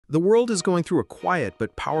The world is going through a quiet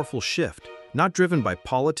but powerful shift, not driven by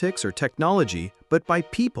politics or technology, but by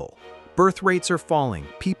people. Birth rates are falling,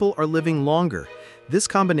 people are living longer. This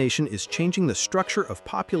combination is changing the structure of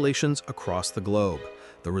populations across the globe.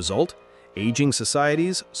 The result? Aging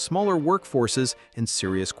societies, smaller workforces, and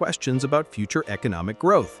serious questions about future economic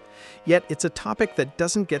growth. Yet it's a topic that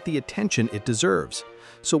doesn't get the attention it deserves.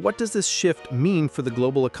 So what does this shift mean for the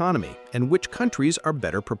global economy, and which countries are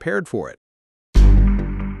better prepared for it?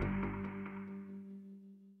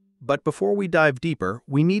 But before we dive deeper,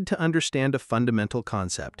 we need to understand a fundamental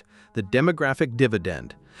concept: the demographic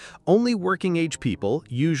dividend. Only working-age people,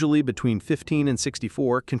 usually between 15 and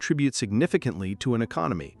 64, contribute significantly to an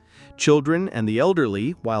economy. Children and the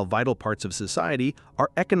elderly, while vital parts of society,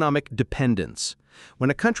 are economic dependents.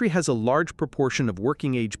 When a country has a large proportion of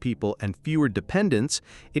working-age people and fewer dependents,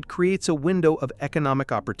 it creates a window of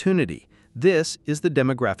economic opportunity. This is the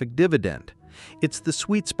demographic dividend. It's the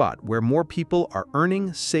sweet spot where more people are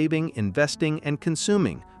earning, saving, investing, and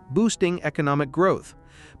consuming, boosting economic growth.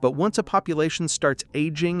 But once a population starts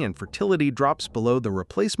aging and fertility drops below the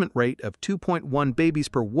replacement rate of 2.1 babies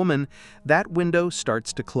per woman, that window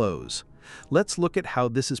starts to close. Let's look at how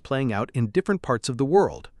this is playing out in different parts of the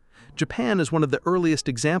world. Japan is one of the earliest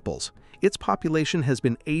examples. Its population has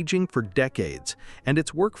been aging for decades, and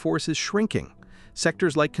its workforce is shrinking.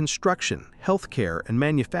 Sectors like construction, healthcare, and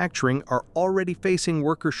manufacturing are already facing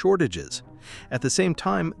worker shortages. At the same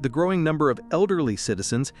time, the growing number of elderly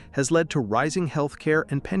citizens has led to rising healthcare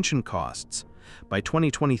and pension costs. By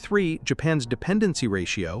 2023, Japan's dependency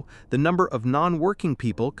ratio, the number of non-working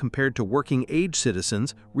people compared to working-age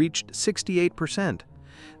citizens, reached 68%.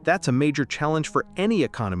 That's a major challenge for any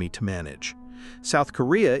economy to manage. South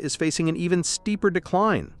Korea is facing an even steeper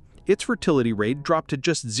decline. Its fertility rate dropped to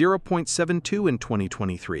just 0.72 in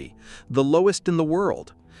 2023, the lowest in the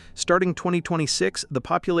world. Starting 2026, the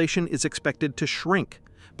population is expected to shrink.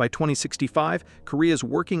 By 2065, Korea's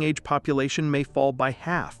working-age population may fall by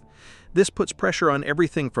half. This puts pressure on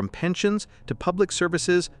everything from pensions to public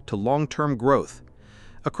services to long-term growth.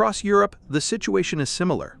 Across Europe, the situation is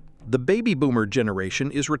similar. The baby boomer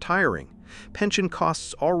generation is retiring. Pension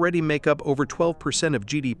costs already make up over 12% of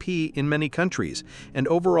GDP in many countries, and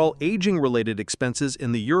overall aging-related expenses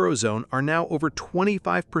in the Eurozone are now over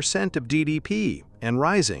 25% of GDP and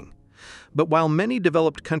rising. But while many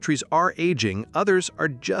developed countries are aging, others are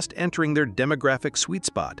just entering their demographic sweet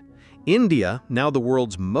spot. India, now the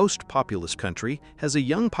world's most populous country, has a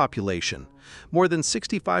young population. More than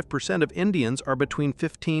 65% of Indians are between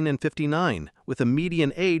 15 and 59, with a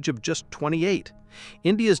median age of just 28.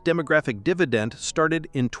 India's demographic dividend started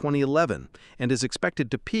in 2011 and is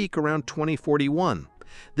expected to peak around 2041.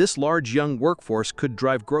 This large young workforce could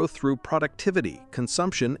drive growth through productivity,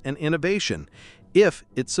 consumption, and innovation, if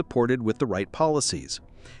it's supported with the right policies.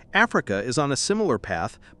 Africa is on a similar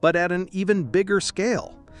path, but at an even bigger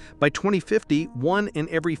scale. By 2050, 1 in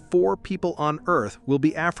every 4 people on Earth will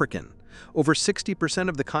be African. Over 60%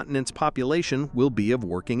 of the continent's population will be of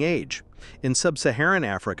working age. In sub-Saharan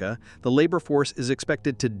Africa, the labor force is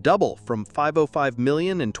expected to double from 505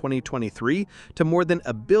 million in 2023 to more than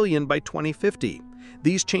 1 billion by 2050.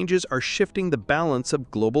 These changes are shifting the balance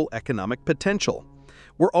of global economic potential.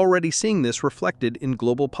 We're already seeing this reflected in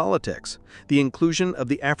global politics. The inclusion of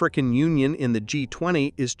the African Union in the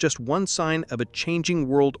G20 is just one sign of a changing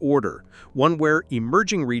world order, one where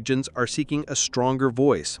emerging regions are seeking a stronger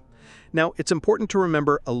voice. Now, it's important to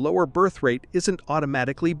remember a lower birth rate isn't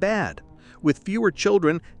automatically bad. With fewer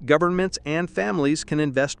children, governments and families can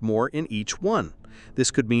invest more in each one.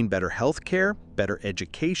 This could mean better health care, better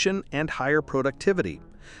education, and higher productivity.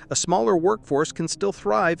 A smaller workforce can still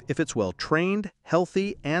thrive if it's well-trained,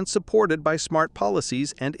 healthy, and supported by smart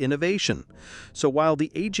policies and innovation. So while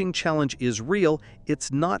the aging challenge is real,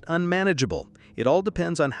 it's not unmanageable. It all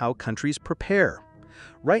depends on how countries prepare.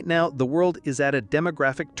 Right now, the world is at a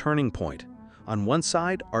demographic turning point. On one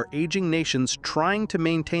side are aging nations trying to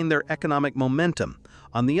maintain their economic momentum.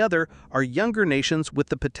 On the other are younger nations with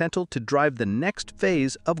the potential to drive the next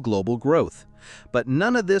phase of global growth. But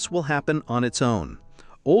none of this will happen on its own.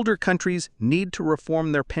 Older countries need to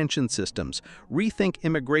reform their pension systems, rethink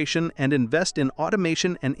immigration, and invest in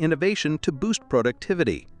automation and innovation to boost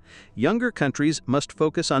productivity. Younger countries must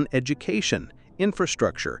focus on education,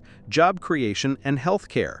 infrastructure, job creation, and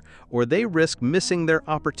healthcare, or they risk missing their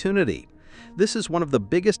opportunity. This is one of the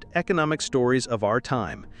biggest economic stories of our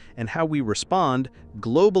time, and how we respond,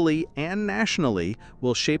 globally and nationally,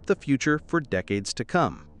 will shape the future for decades to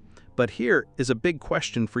come. But here is a big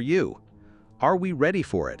question for you. Are we ready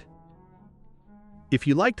for it? If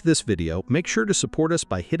you liked this video, make sure to support us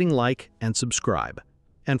by hitting like and subscribe.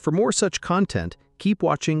 And for more such content, Keep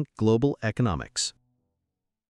watching Global Economics.